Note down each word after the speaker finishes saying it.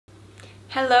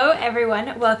Hello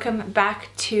everyone, welcome back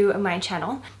to my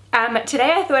channel.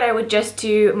 Today I thought I would just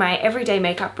do my everyday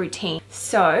makeup routine.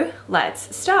 So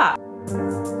let's start.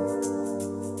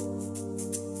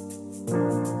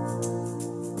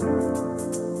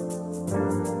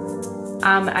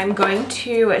 I'm going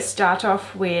to start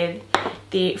off with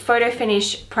the Photo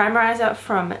Finish Primerizer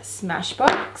from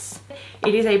Smashbox.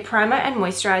 It is a primer and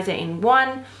moisturizer in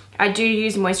one. I do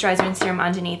use moisturizer and serum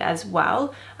underneath as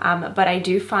well, but I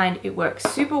do find it works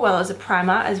super well as a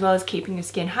primer as well as keeping your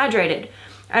skin hydrated.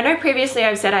 I know previously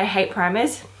I've said I hate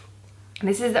primers.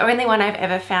 This is the only one I've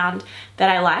ever found that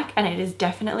I like, and it has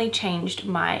definitely changed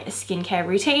my skincare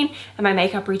routine and my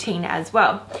makeup routine as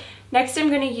well. Next I'm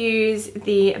going to use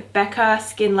the Becca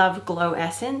Skin Love Glow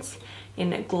Essence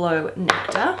in Glow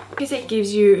Nectar because it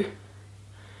gives you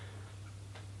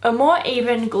a more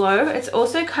even glow. It's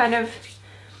also kind of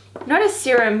not a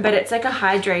serum, but it's like a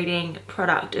hydrating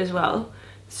product as well.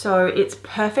 So it's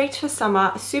perfect for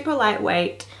summer, super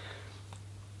lightweight,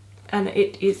 and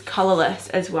it is colorless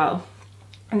as well.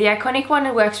 And the Iconic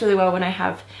one works really well when I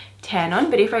have tan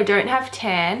on, but if I don't have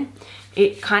tan,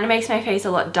 it kind of makes my face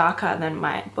a lot darker than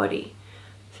my body.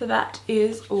 So that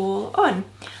is all on.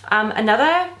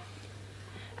 Another,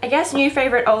 I guess, new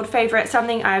favorite, old favorite,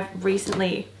 something I've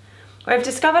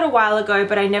discovered a while ago,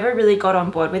 but I never really got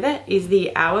on board with it, is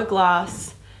the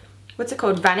Hourglass, what's it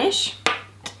called, Vanish.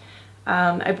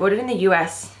 I bought it in the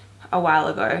US a while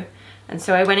ago, and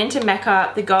so I went into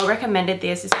Mecca. The girl recommended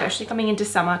this, especially coming into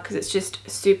summer, because it's just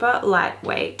super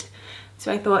lightweight.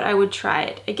 So I thought I would try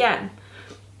it again.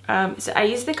 So I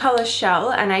used the color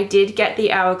Shell, and I did get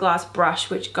the Hourglass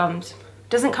brush, which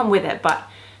doesn't come with it, but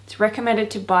it's recommended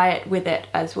to buy it with it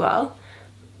as well.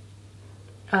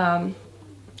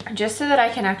 Just so that I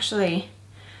can actually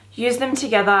use them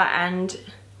together, and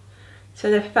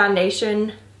so the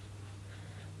foundation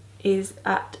is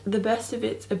at the best of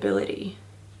its ability.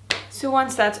 So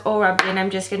once that's all rubbed in, I'm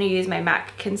just going to use my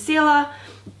MAC concealer.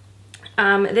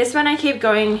 This one I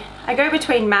go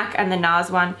between MAC and the NARS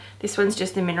one. This one's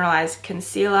just the mineralized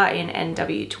concealer in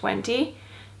NW20,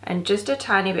 and just a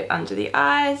tiny bit under the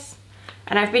eyes.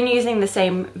 And I've been using the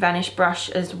same Vanish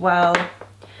brush as well,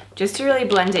 just to really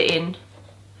blend it in.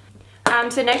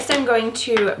 So next I'm going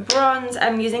to bronze.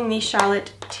 I'm using the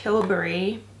Charlotte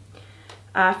Tilbury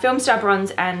Film Star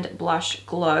Bronze and Blush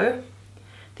Glow.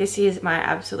 This is my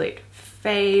absolute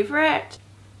favorite.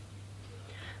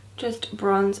 Just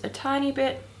bronze a tiny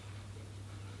bit.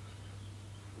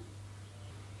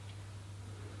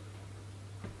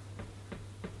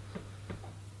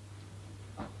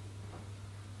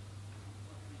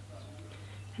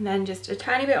 And then just a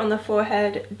tiny bit on the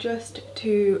forehead, just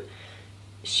to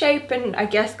shape and I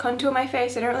guess contour my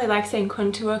face. I don't really like saying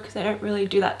contour because I don't really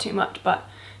do that too much, but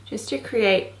just to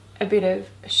create a bit of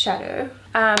shadow.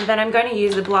 Then I'm going to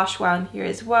use the blush one here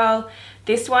as well.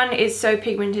 This one is so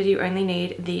pigmented you only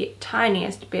need the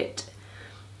tiniest bit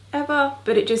ever,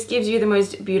 but it just gives you the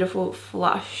most beautiful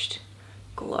flushed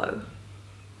glow.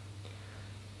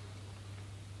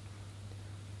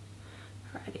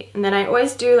 Alrighty. And then I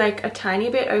always do like a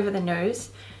tiny bit over the nose,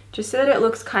 just so that it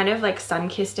looks kind of like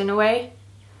sun-kissed in a way.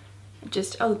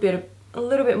 Just a little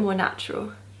bit more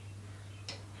natural.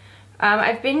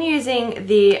 I've been using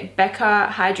the Becca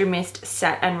Hydro Mist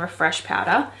Set and Refresh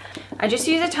Powder. I just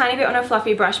use a tiny bit on a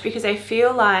fluffy brush because I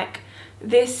feel like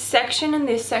this section and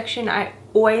this section, I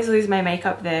always lose my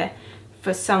makeup there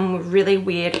for some really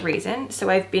weird reason. So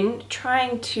I've been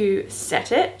trying to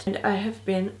set it, and I have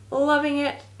been loving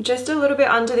it. Just a little bit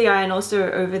under the eye and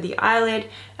also over the eyelid,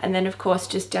 and then of course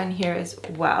just down here as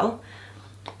well.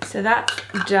 So that's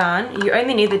done. You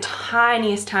only need the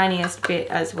tiniest bit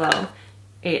as well.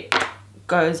 It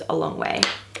goes a long way.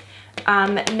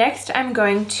 Next I'm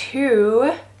going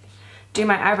to do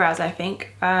my eyebrows, I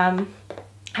think. I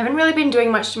haven't really been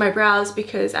doing much to my brows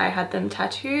because I had them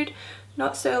tattooed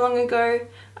not so long ago.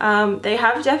 They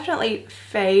have definitely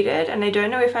faded, and I don't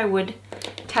know if I would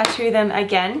tattoo them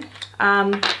again.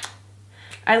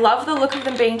 I love the look of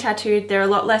them being tattooed. They're a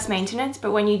lot less maintenance,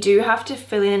 but when you do have to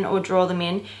fill in or draw them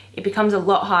in, it becomes a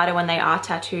lot harder when they are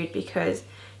tattooed because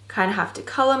you kind of have to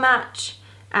color match,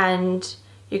 and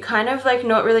you're kind of like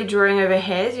not really drawing over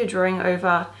hairs, you're drawing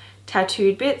over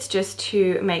tattooed bits just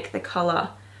to make the color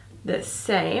the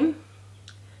same.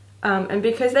 And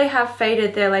because they have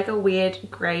faded, they're like a weird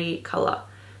gray color.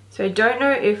 So I don't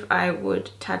know if I would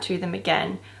tattoo them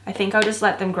again. I think I'll just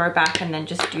let them grow back and then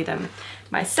just do them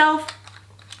myself.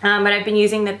 But I've been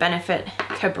using the Benefit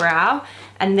Ka-Brow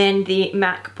and then the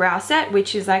MAC Brow Set,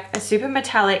 which is like a super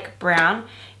metallic brown.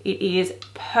 It is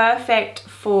perfect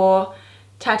for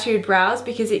tattooed brows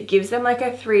because it gives them like a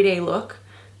 3D look.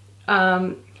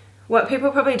 what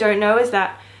people probably don't know is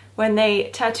that when they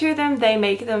tattoo them, they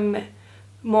make them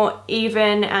more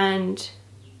even and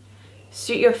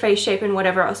suit your face shape and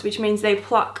whatever else, which means they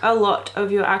pluck a lot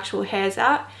of your actual hairs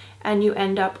out and you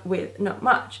end up with not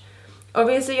much.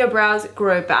 Obviously your brows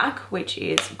grow back, which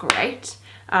is great.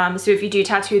 So if you do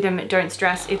tattoo them, don't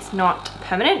stress, it's not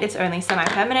permanent, it's only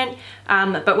semi-permanent.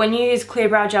 But when you use clear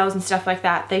brow gels and stuff like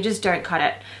that, they just don't cut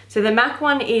it. So the MAC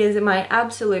one is my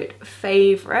absolute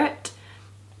favorite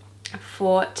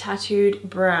for tattooed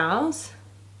brows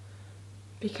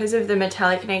because of the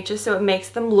metallic nature, so it makes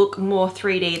them look more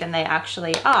 3D than they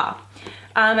actually are.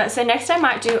 So next I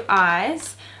might do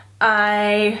eyes.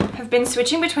 I have been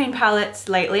switching between palettes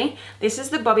lately. This is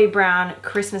the Bobbi Brown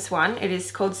Christmas one. It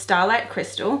is called Starlight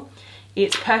Crystal.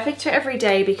 It's perfect for every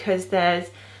day because there's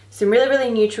some really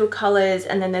neutral colors,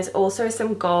 and then there's also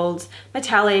some golds,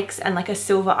 metallics, and like a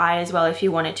silver eye as well if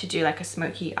you wanted to do like a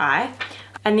smoky eye.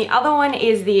 And the other one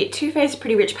is the Too Faced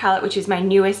Pretty Rich palette, which is my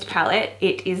newest palette.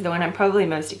 It is the one I'm probably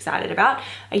most excited about.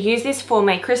 I used this for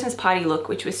my Christmas party look,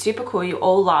 which was super cool. You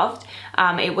all loved.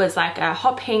 It was like a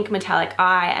hot pink metallic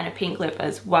eye and a pink lip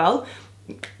as well,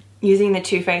 using the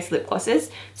Too Faced lip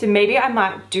glosses. So maybe I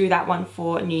might do that one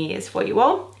for New Year's for you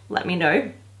all. Let me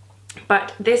know.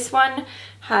 But this one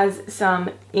has some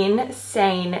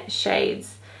insane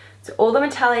shades. So all the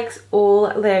metallics, all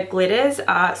the glitters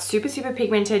are super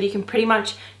pigmented. You can pretty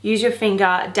much use your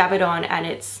finger, dab it on, and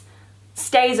it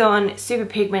stays on, super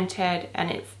pigmented,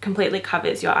 and it completely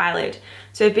covers your eyelid.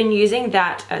 So I've been using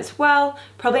that as well.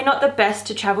 Probably not the best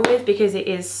to travel with because it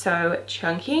is so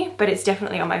chunky, but it's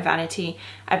definitely on my vanity.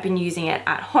 I've been using it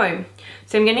at home.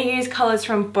 So I'm gonna use colors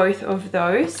from both of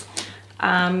those.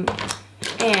 And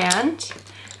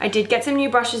I did get some new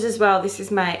brushes as well. This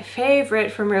is my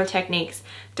favorite from Real Techniques,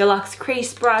 Deluxe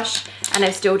Crease Brush, and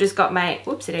I've still just got my,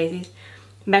 whoopsie daisies,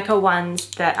 Mecca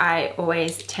ones that I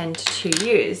always tend to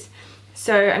use.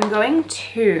 So I'm going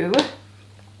to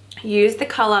use the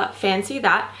color Fancy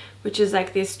That, which is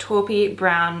like this taupey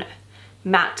brown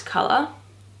matte color,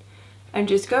 and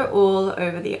just go all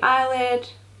over the eyelid.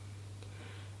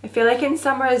 I feel like in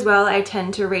summer as well, I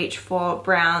tend to reach for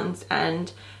browns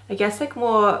and I guess like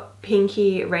more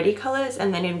pinky reddy colors,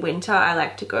 and then in winter I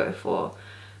like to go for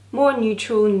more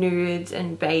neutral nudes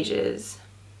and beiges.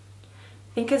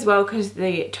 I think as well because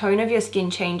the tone of your skin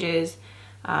changes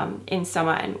in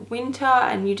summer and winter,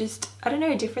 and you just, I don't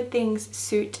know, different things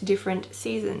suit different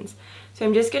seasons. So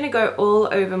I'm just going to go all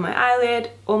over my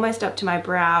eyelid, almost up to my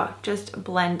brow, just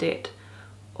blend it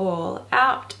all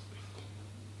out.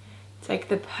 It's like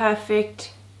the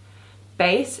perfect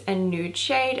base and nude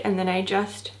shade, and then I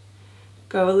just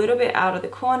go a little bit out of the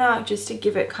corner just to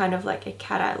give it kind of like a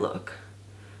cat eye look.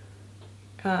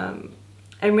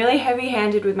 I'm really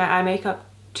heavy-handed with my eye makeup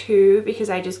too because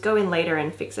I just go in later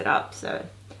and fix it up. So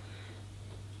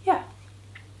yeah,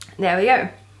 there we go.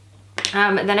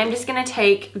 Then I'm just gonna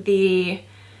take the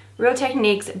Real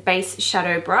Techniques base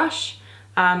shadow brush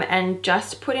and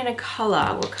just put in a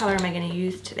color. What color am I gonna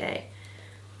use today?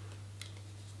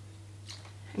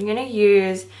 I'm gonna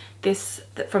use this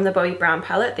from the Bobbi Brown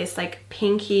palette, this like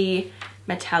pinky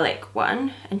metallic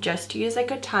one, and just use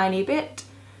like a tiny bit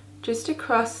just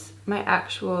across my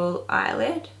actual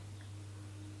eyelid,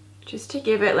 just to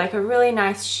give it like a really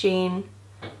nice sheen.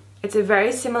 It's a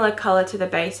very similar color to the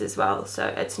base as well, so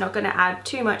it's not going to add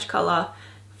too much color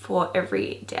for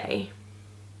every day.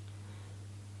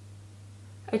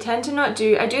 I tend to not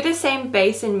do, I do the same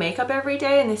base and makeup every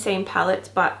day in the same palettes,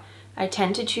 but I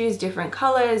tend to choose different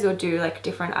colors or do like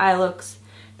different eye looks.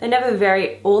 They never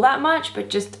vary all that much, but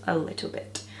just a little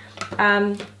bit.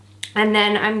 And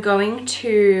then I'm going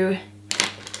to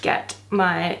get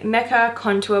my Mecca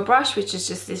contour brush, which is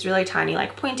just this really tiny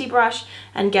like pointy brush,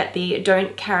 and get the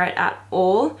Don't Care It At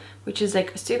All, which is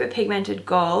like a super pigmented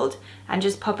gold, and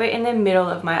just pop it in the middle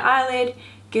of my eyelid.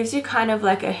 Gives you kind of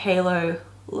like a halo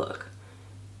look,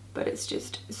 but it's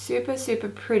just super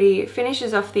pretty.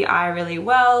 Finishes off the eye really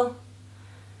well.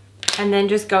 And then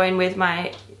just go in with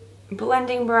my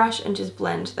blending brush and just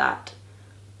blend that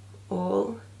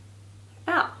all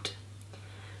out.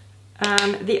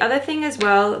 The other thing as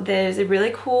well, there's a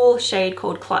really cool shade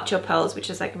called Clutch Your Pearls, which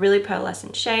is like really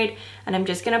pearlescent shade, and I'm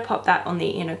just going to pop that on the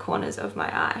inner corners of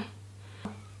my eye.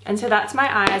 And so that's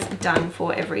my eyes done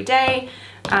for every day.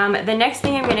 The next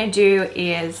thing I'm going to do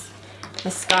is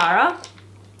mascara.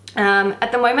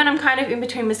 At the moment I'm kind of in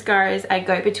between mascaras. I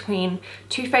go between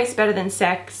Too Faced Better Than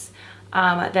Sex.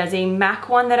 There's a MAC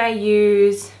one that I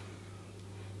use,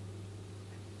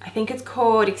 I think it's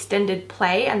called Extended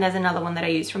Play, and there's another one that I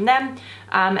use from them.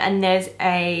 And there's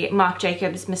a Marc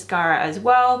Jacobs mascara as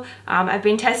well. I've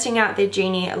been testing out the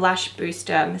Genie Lash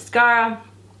Booster mascara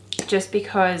just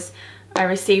because I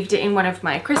received it in one of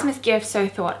my Christmas gifts, so I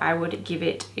thought I would give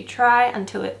it a try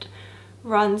until it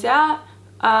runs out.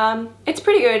 It's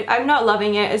pretty good. I'm not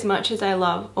loving it as much as I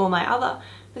love all my other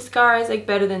mascaras, like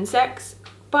Better Than Sex,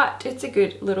 but it's a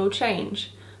good little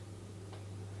change.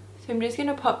 So I'm just going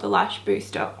to pop the lash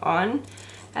booster on,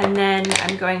 and then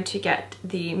I'm going to get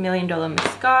the $1 Million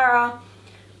mascara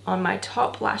on my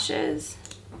top lashes.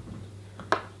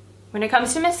 When it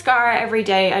comes to mascara every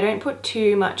day, I don't put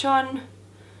too much on.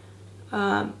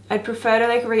 I'd prefer to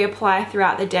like reapply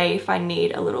throughout the day if I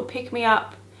need a little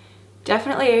pick-me-up.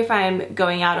 Definitely if I'm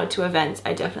going out or to events,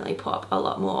 I definitely pop a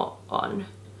lot more on.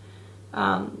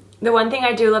 The one thing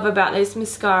I do love about this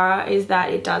mascara is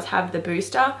that it does have the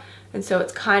booster, and so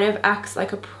it kind of acts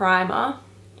like a primer.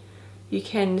 You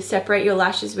can separate your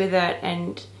lashes with it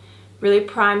and really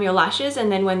prime your lashes,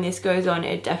 and then when this goes on,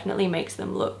 it definitely makes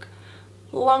them look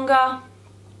longer.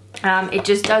 It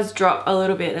just does drop a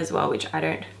little bit as well, which I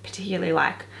don't particularly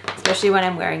like, especially when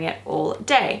I'm wearing it all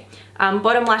day.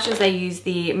 Bottom lashes, I use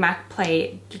the MAC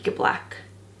Play Giga Black,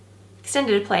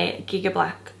 Extended Play Giga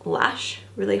Black Lash.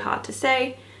 Really hard to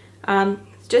say.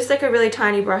 It's just like a really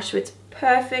tiny brush, so it's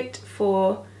perfect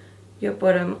for your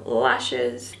bottom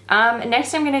lashes.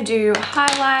 Next I'm going to do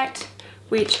highlight,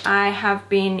 which I have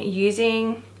been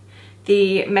using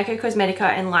the Mecca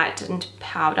Cosmetica Enlightened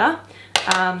Powder.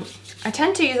 I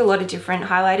tend to use a lot of different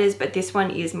highlighters, but this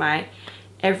one is my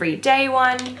everyday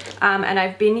one, and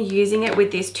I've been using it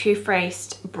with this Too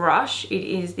Faced brush. It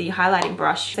is the highlighting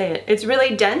brush. It's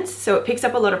really dense, so it picks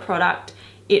up a lot of product.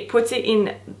 It puts it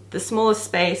in the smallest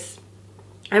space,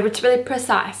 and it's really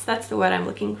precise. That's the word I'm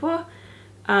looking for.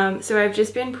 So I've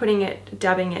just been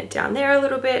dabbing it down there a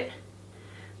little bit,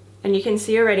 and you can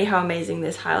see already how amazing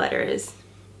this highlighter is.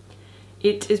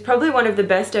 It is probably one of the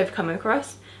best I've come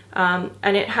across.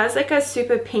 And it has like a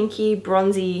super pinky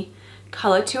bronzy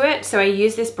color to it, so I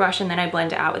use this brush and then I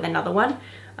blend it out with another one.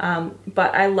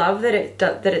 But I love that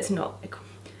it's not like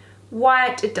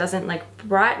white. It doesn't like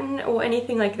brighten or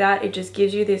anything like that. It just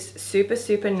gives you this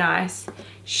super nice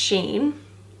sheen,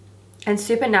 and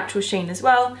super natural sheen as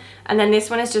well. And then this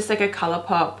one is just like a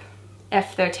ColourPop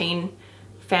F13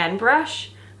 fan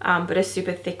brush, but a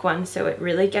super thick one, so it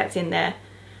really gets in there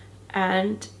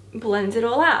and blends it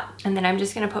all out. And then I'm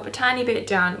just going to pop a tiny bit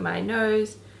down my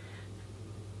nose,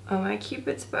 on my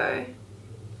cupid's bow,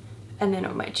 and then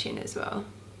on my chin as well.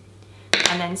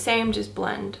 And then same, just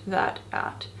blend that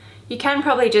out. You can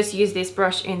probably just use this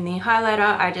brush in the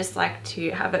highlighter. I just like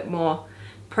to have it more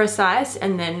precise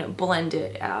and then blend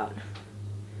it out.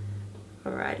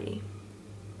 Alrighty.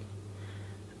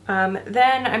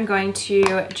 Then I'm going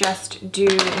to just do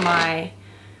my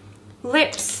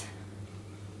lips.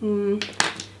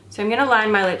 So I'm going to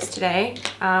line my lips today.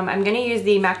 I'm going to use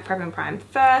the MAC Prep and Prime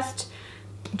first,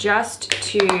 just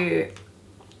to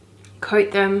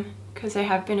coat them because they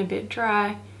have been a bit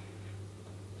dry,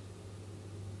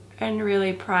 and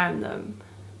really prime them.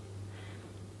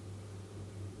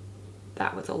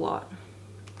 That was a lot.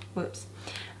 Whoops.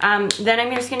 Then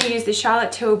I'm just going to use the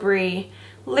Charlotte Tilbury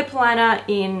lip liner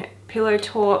in Pillow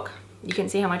Talk. You can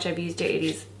see how much I've used it. It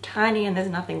is tiny and there's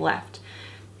nothing left.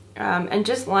 And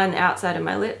just line the outside of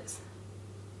my lips.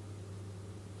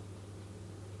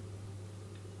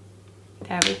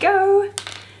 There we go.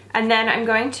 And then I'm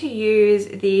going to use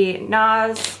the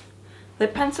NARS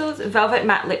lip pencils, Velvet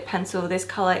Matte Lip Pencil. This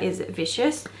color is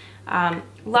Vicious.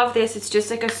 Love this. It's just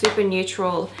like a super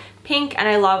neutral pink, and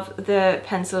I love the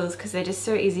pencils because they're just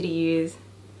so easy to use.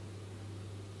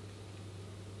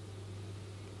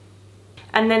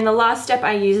 And then the last step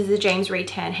I use is the James Reed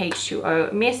Tan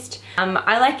H2O Mist.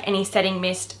 I like any setting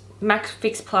mist, MAC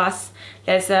Fix Plus.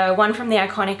 There's one from the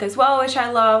Iconic as well, which I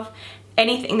love.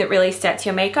 Anything that really sets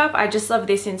your makeup. I just love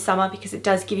this in summer because it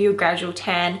does give you a gradual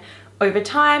tan over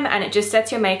time, and it just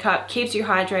sets your makeup, keeps you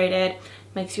hydrated,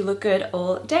 makes you look good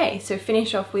all day. So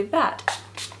finish off with that.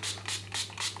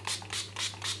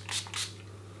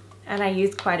 And I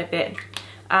use quite a bit.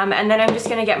 And then I'm just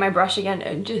gonna get my brush again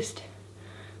and just,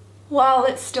 while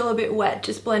it's still a bit wet,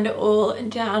 just blend it all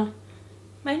down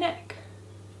my neck.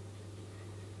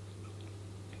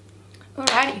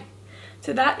 Alrighty,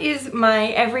 so that is my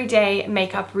everyday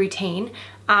makeup routine.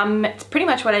 It's pretty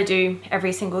much what I do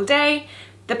every single day.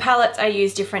 The palettes, I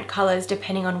use different colors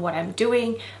depending on what I'm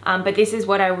doing, but this is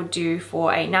what I would do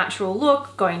for a natural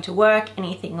look, going to work,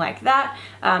 anything like that.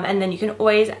 And then you can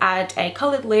always add a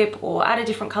colored lip or add a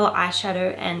different color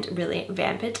eyeshadow and really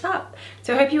vamp it up.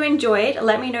 So I hope you enjoyed.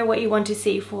 Let me know what you want to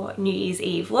see for New Year's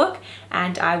Eve look,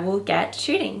 and I will get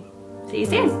shooting. See you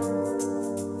soon.